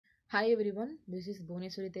Hi everyone, this is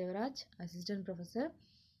Bhuvaneswari, Assistant Professor,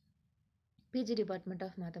 PG Department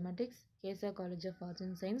of Mathematics, KSA College of Arts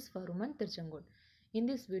and Science for Women, Tirchangood. In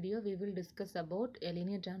this video, we will discuss about a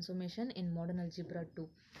linear transformation in modern algebra 2.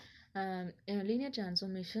 Linear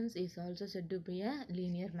transformations is also said to be a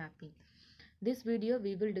linear mapping. This video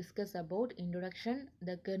we will discuss about introduction,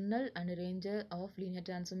 the kernel and range of linear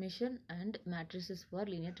transformation and matrices for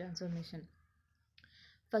linear transformation.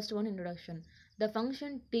 First one, introduction. The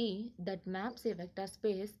function t that maps a vector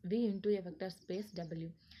space V into a vector space W.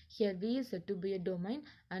 Here V is said to be a domain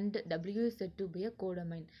and W is said to be a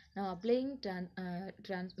codomain. Now applying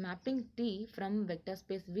mapping t from vector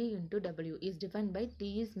space V into W is defined by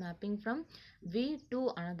t is mapping from V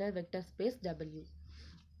to another vector space W.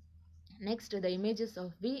 Next, the images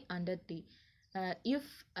of V under T. If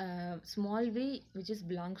small v which is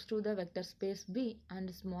belongs to the vector space V and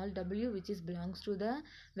small w which is belongs to the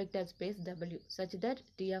vector space W, such that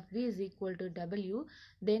T of V is equal to W,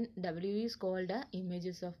 then W is called the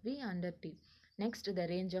images of V under T. Next, the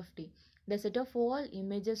range of T. The set of all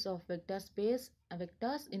images of vector space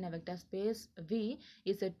vectors in a vector space V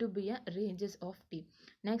is said to be a ranges of T.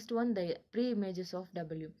 Next one, the pre-images of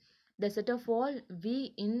W. The set of all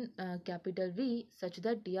V in capital V such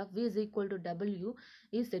that T of V is equal to W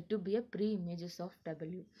is said to be a pre-images of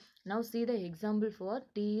W. Now see the example for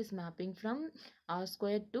T is mapping from R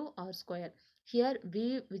square to R square. Here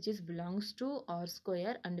V which is belongs to R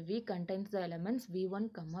square and V contains the elements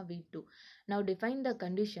V1, V2. Now define the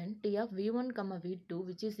condition T of V1, V2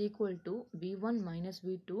 which is equal to V1 minus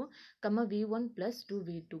V2, V1 plus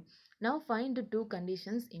 2V2. Now find the two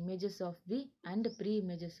conditions, images of V and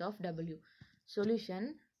pre-images of W.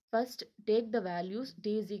 Solution. First, take the values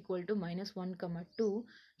t is equal to minus 1, 2.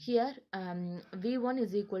 Here V1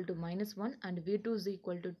 is equal to minus 1 and V2 is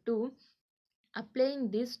equal to 2. Applying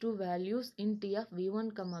these two values in T of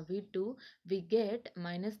V1, V2, we get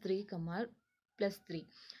minus 3, plus 3.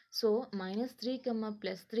 So minus 3,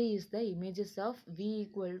 plus 3 is the images of V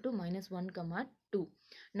equal to minus 1, 2.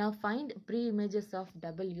 Now find pre-images of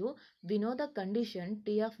W. We know the condition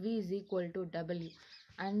T of V is equal to W.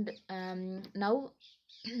 And now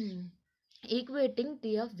equating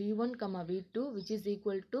T of V1, V2 which is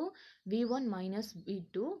equal to V1 minus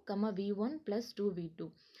V2, V1 plus 2V2.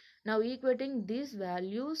 Now equating these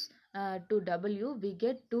values to W, we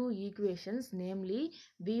get two equations, namely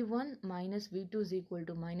V1 minus V2 is equal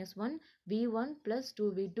to minus 1, V1 plus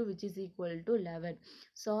 2V2 which is equal to 11.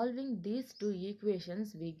 Solving these two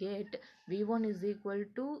equations, we get V1 is equal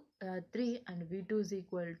to 3 and V2 is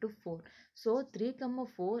equal to 4. So 3,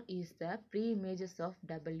 4 is the pre-images of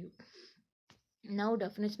W. Now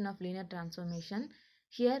definition of linear transformation.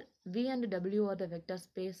 Here V and W are the vector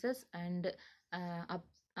spaces and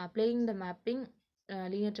applying the mapping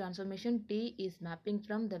linear transformation T is mapping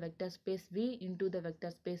from the vector space V into the vector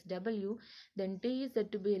space W. Then T is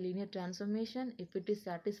said to be a linear transformation if it is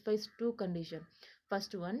satisfies two conditions.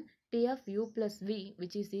 First one, T of U plus V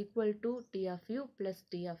which is equal to T of U plus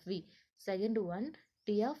T of V. Second one,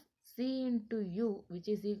 T of C into U which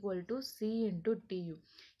is equal to C into TU.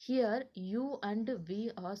 Here U and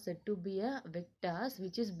V are said to be a vectors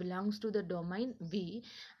which is belongs to the domain V,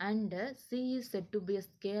 and C is said to be a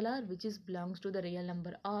scalar which is belongs to the real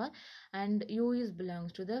number R, and U is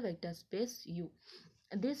belongs to the vector space U.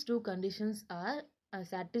 These two conditions are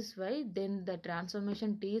satisfied, then the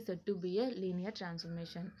transformation T is said to be a linear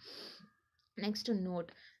transformation. Next,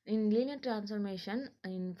 note, in linear transformation,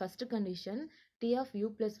 in first condition T of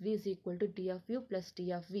U plus V is equal to T of U plus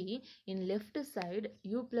T of V. In left side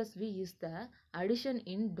U plus V is the addition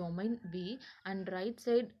in domain V, and right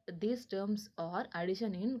side these terms are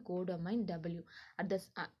addition in codomain W.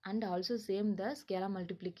 And also same the scalar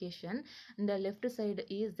multiplication. And the left side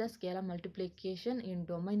is the scalar multiplication in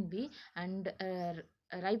domain V, and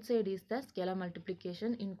right side is the scalar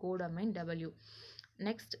multiplication in codomain W.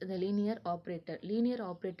 Next, the linear operator. Linear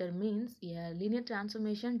operator means a linear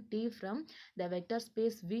transformation T from the vector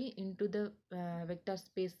space V into the vector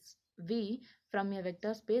space V from a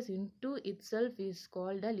vector space into itself is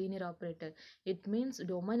called a linear operator. It means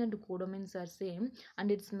domain and codomains are same and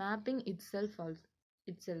it's mapping itself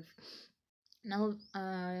itself. Now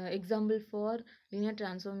example for linear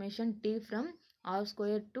transformation T from R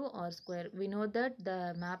square to R square. We know that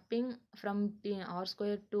the mapping from R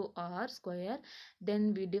square to R square,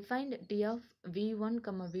 then we defined T of V1,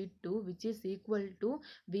 V2 which is equal to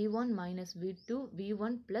V1 minus V2,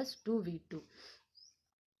 V1 plus 2V2.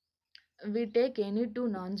 we take any two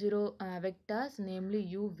non-zero vectors, namely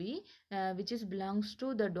u, v, which is belongs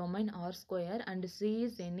to the domain r square, and c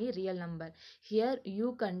is any real number. Here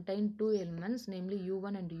u contain two elements, namely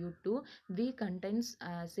u1 and u2. V contains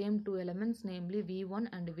same two elements, namely v1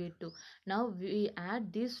 and v2. Now we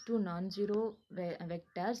add these two non-zero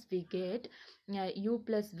vectors, we get u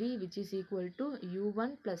plus v, which is equal to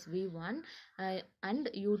u1 plus v1 and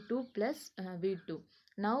u2 plus v2.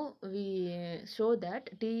 Now we show that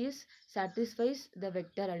T is satisfies the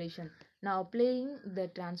vector addition. Now applying the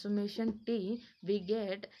transformation T, we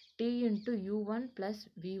get T into u1 plus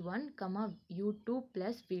v1 comma u2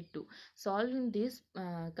 plus v2. Solving this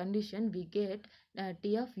condition, we get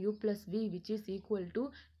T of u plus v, which is equal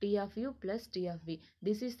to T of u plus T of v.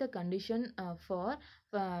 This is the condition for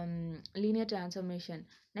linear transformation.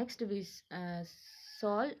 Next we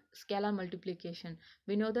solve scalar multiplication.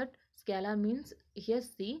 We know that scalar means here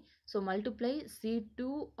c, so multiply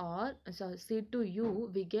c2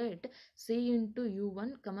 c2u, we get c into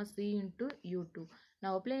u1 comma c into u2.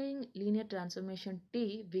 Now applying linear transformation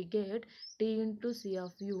T, we get T into c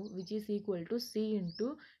of u, which is equal to c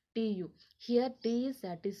into tu. Here T is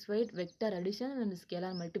satisfied vector addition and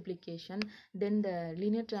scalar multiplication. Then the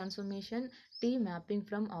linear transformation T mapping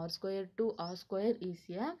from r square to r square is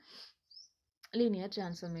a linear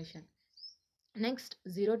transformation. Next,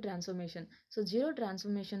 zero transformation. So zero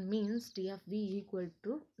transformation means T of V equal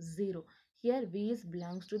to 0. Here V is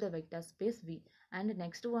belongs to the vector space V. And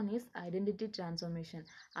next one is identity transformation.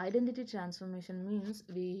 Identity transformation means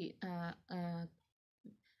we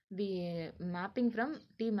mapping from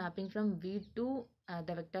V to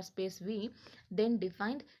the vector space V, then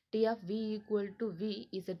defined T of V equal to V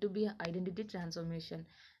is said to be identity transformation.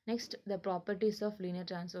 Next, the properties of linear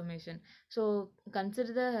transformation. So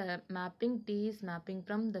consider the mapping T is mapping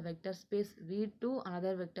from the vector space V to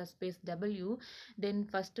another vector space W. Then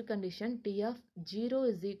first condition T of 0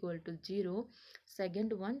 is equal to 0.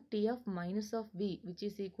 Second one T of minus of V, which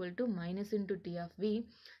is equal to minus into T of V.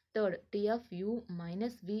 Third, T of u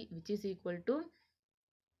minus v, which is equal to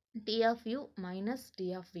T of u minus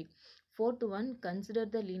T of v. Fourth one, consider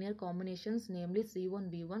the linear combinations, namely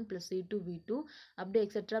C1 V1 plus C2 V2 up to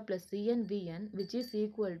etc. plus Cn Vn, which is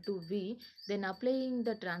equal to V. Then applying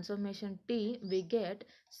the transformation T, we get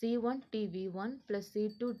C1 T V1 plus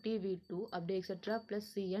C2 T V2 up to etc.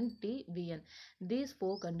 plus Cn T Vn. These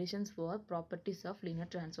four conditions for properties of linear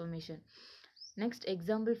transformation. Next,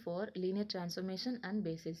 example for linear transformation and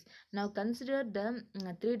basis. Now consider the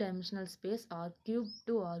three-dimensional space R cube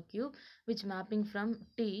to R cube, which mapping from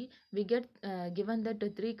T, we get given that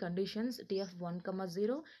three conditions T of 1 comma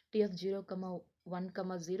 0, T of 0 comma 1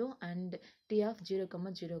 comma 0 and T of 0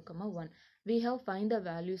 comma 0 comma 1. We have find the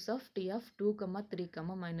values of T of 2 comma 3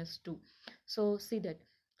 comma minus 2. So see that.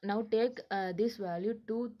 Now take this value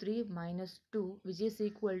 2, 3 minus 2, which is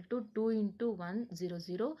equal to 2 into 1, 0,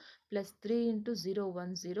 0 plus 3 into 0,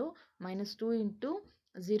 1, 0 minus 2 into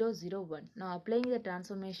 0, 0, 1. Now applying the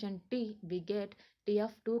transformation T, we get T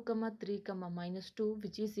of 2 comma 3 comma minus 2,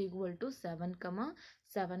 which is equal to 7 comma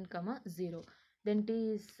 7 comma 0. Then T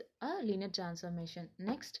is a linear transformation.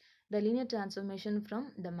 Next, the linear transformation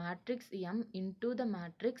from the matrix M into the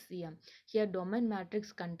matrix M. Here domain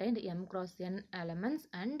matrix contained M cross N elements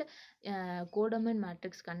and codomain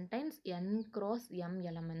matrix contains N cross M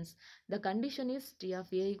elements. The condition is T of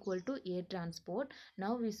A equal to A transport.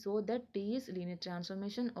 Now we saw that T is linear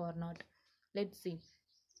transformation or not. Let's see.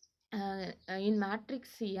 In matrix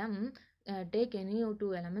M, take any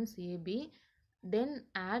two elements A, B, then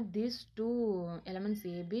add these two elements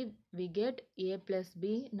A, B, we get A plus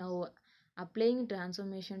B. Now applying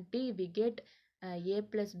transformation T, we get A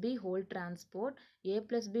plus B whole transport, A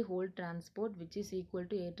plus B whole transport, which is equal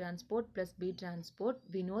to A transport plus B transport.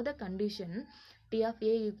 We know the condition T of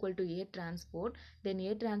A equal to A transport, then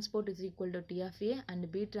A transport is equal to T of A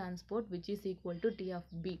and B transport, which is equal to T of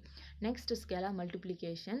B. Next, scalar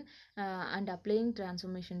multiplication and applying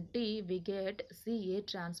transformation T, we get C A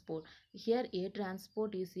transport. Here A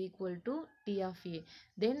transport is equal to T of A.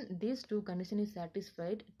 Then these two conditions is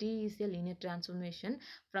satisfied. T is a linear transformation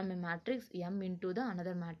from a matrix M into the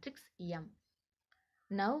another matrix M.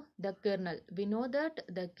 Now the kernel. We know that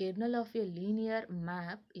the kernel of a linear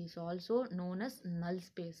map is also known as null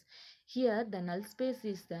space. Here the null space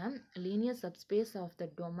is the linear subspace of the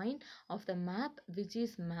domain of the map which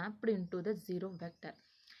is mapped into the zero vector.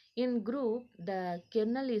 In group, the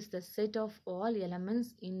kernel is the set of all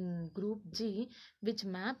elements in group G which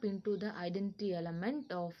map into the identity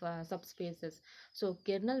element of subspaces. So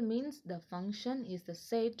kernel means the function is the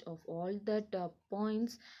set of all that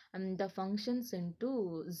points and the functions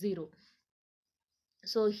into 0.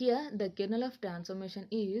 So here the kernel of transformation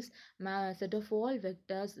is a set of all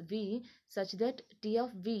vectors v such that t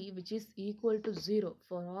of v which is equal to 0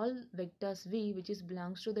 for all vectors v which is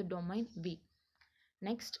belongs to the domain v.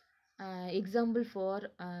 Next, example for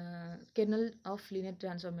kernel of linear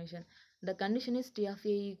transformation. The condition is T of A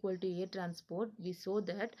equal to A transport. We show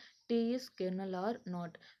that T is kernel or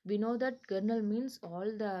not. We know that kernel means all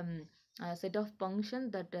the set of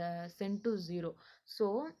functions that send to 0.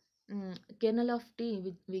 So, kernel of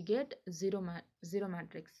T, we get 0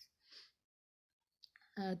 matrix.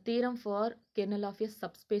 Theorem for kernel of a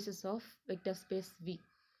subspaces of vector space V.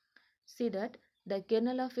 See that the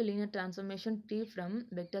kernel of a linear transformation T from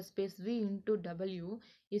vector space V into W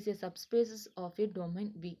is a subspace of a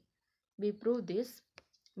domain V. We prove this.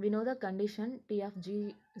 We know the condition T of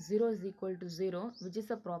G0 is equal to 0, which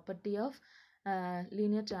is a property of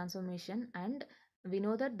linear transformation, and we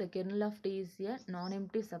know that the kernel of T is a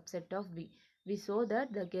non-empty subset of V. We show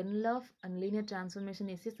that the kernel of linear transformation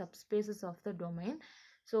is a subspaces of the domain.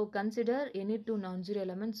 So consider any two non-zero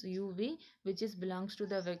elements uv which is belongs to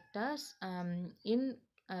the vectors in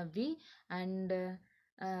v, and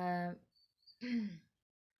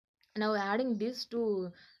now adding these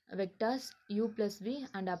two vectors u plus v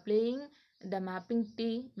and applying the mapping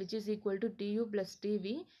t which is equal to tu plus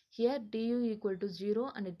tv. Here tu equal to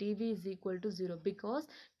 0 and tv is equal to 0 because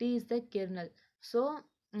t is the kernel. So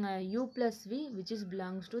u plus v which is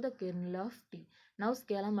belongs to the kernel of t. Now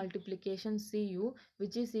scalar multiplication cu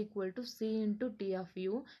which is equal to c into t of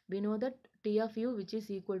u. We know that t of u which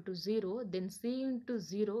is equal to 0, then c into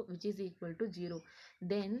 0 which is equal to 0.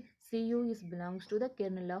 Then cu is belongs to the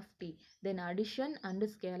kernel of t. Then addition and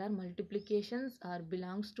scalar multiplications are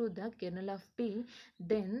belongs to the kernel of t.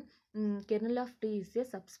 Then kernel of t is a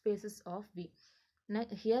subspaces of v. Now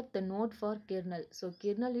here the note for kernel. So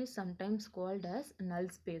kernel is sometimes called as null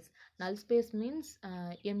space. Null space means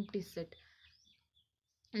empty set.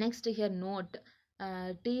 Next here note,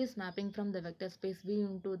 T is mapping from the vector space V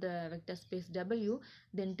into the vector space W.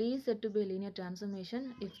 Then T is said to be a linear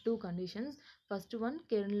transformation if two conditions. First one,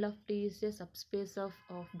 kernel of T is a subspace of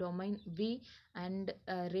domain V, and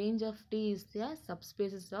range of T is a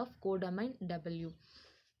subspaces of codomain W.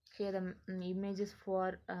 Here the images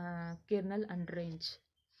for kernel and range.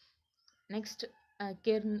 Next,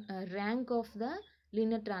 rank of the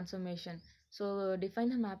linear transformation. So define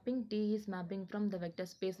the mapping. T is mapping from the vector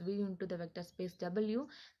space V into the vector space W.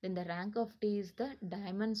 Then the rank of T is the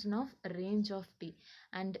dimension of range of T.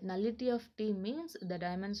 And nullity of T means the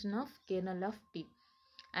dimension of kernel of T.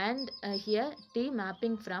 And here T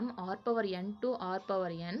mapping from R power n to R power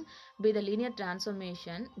n be the linear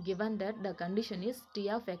transformation given that the condition is T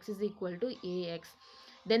of x is equal to Ax.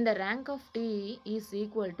 Then the rank of T is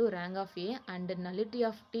equal to rank of A, and the nullity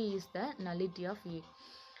of T is the nullity of A.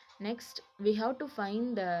 Next, we have to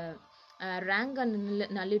find the rank and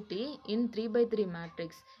nullity in 3 by 3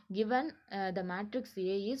 matrix. Given the matrix A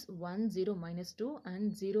is 1 0 minus 2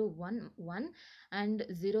 and 0 1 1 and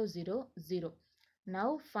 0 0 0.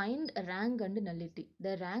 Now find rank and nullity.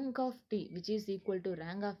 The rank of T which is equal to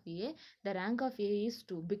rank of A, the rank of A is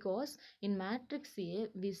 2 because in matrix A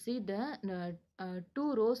we see the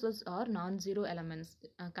two rows are non-zero elements,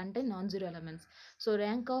 contain non-zero elements. So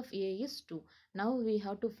rank of A is 2. Now we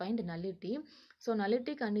have to find nullity. So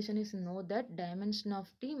nullity condition is know that dimension of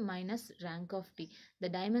T minus rank of T. The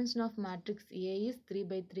dimension of matrix A is 3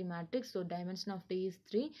 by 3 matrix. So dimension of T is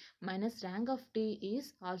 3 minus rank of T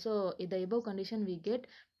is also in the above condition we get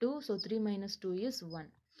 2. So 3 minus 2 is 1.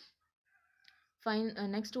 Fine.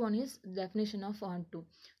 Next one is definition of onto.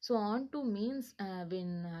 So onto means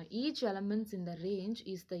when each elements in the range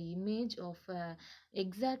is the image of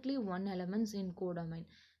exactly one elements in codomain.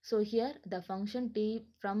 So here the function T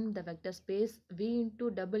from the vector space V into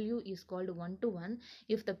W is called 1 to 1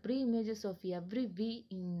 if the pre-images of every V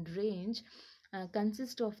in range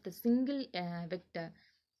consist of the single vector.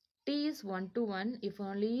 T is 1 to 1 if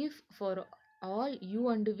only if for all u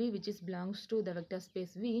and v which is belongs to the vector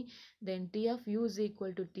space v, then T of u is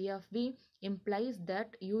equal to T of v implies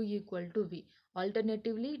that u equal to v.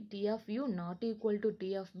 Alternatively, T of u not equal to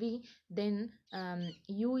T of v, then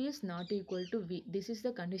u is not equal to v. This is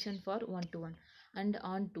the condition for 1 to 1. And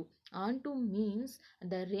onto. Onto means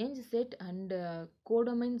the range set and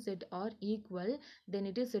codomain set are equal, then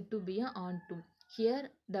it is said to be a onto. Here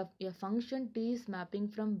the a function T is mapping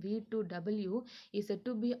from V to W is said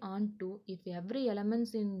to be onto if every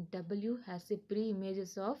elements in W has a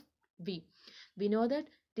pre-images of V. We know that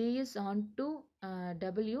T is onto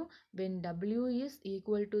W when W is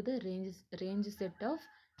equal to the range set of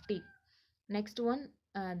T. Next one,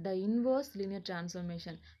 the inverse linear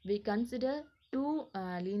transformation. We consider two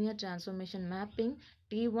linear transformation mapping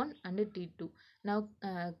T1 and T2. Now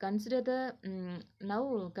consider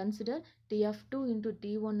T of 2 into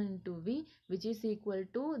T1 into V, which is equal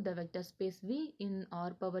to the vector space V in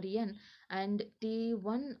R power n, and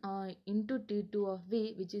T1 into T2 of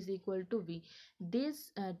V, which is equal to V.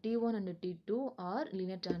 These T1 and T2 are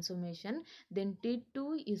linear transformation. Then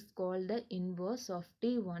T2 is called the inverse of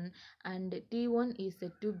T1, and T1 is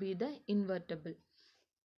said to be the invertible.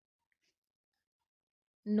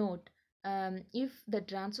 Note, if the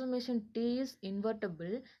transformation T is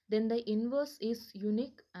invertible, then the inverse is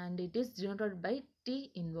unique and it is denoted by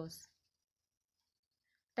T inverse.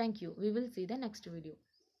 Thank you. We will see the next video.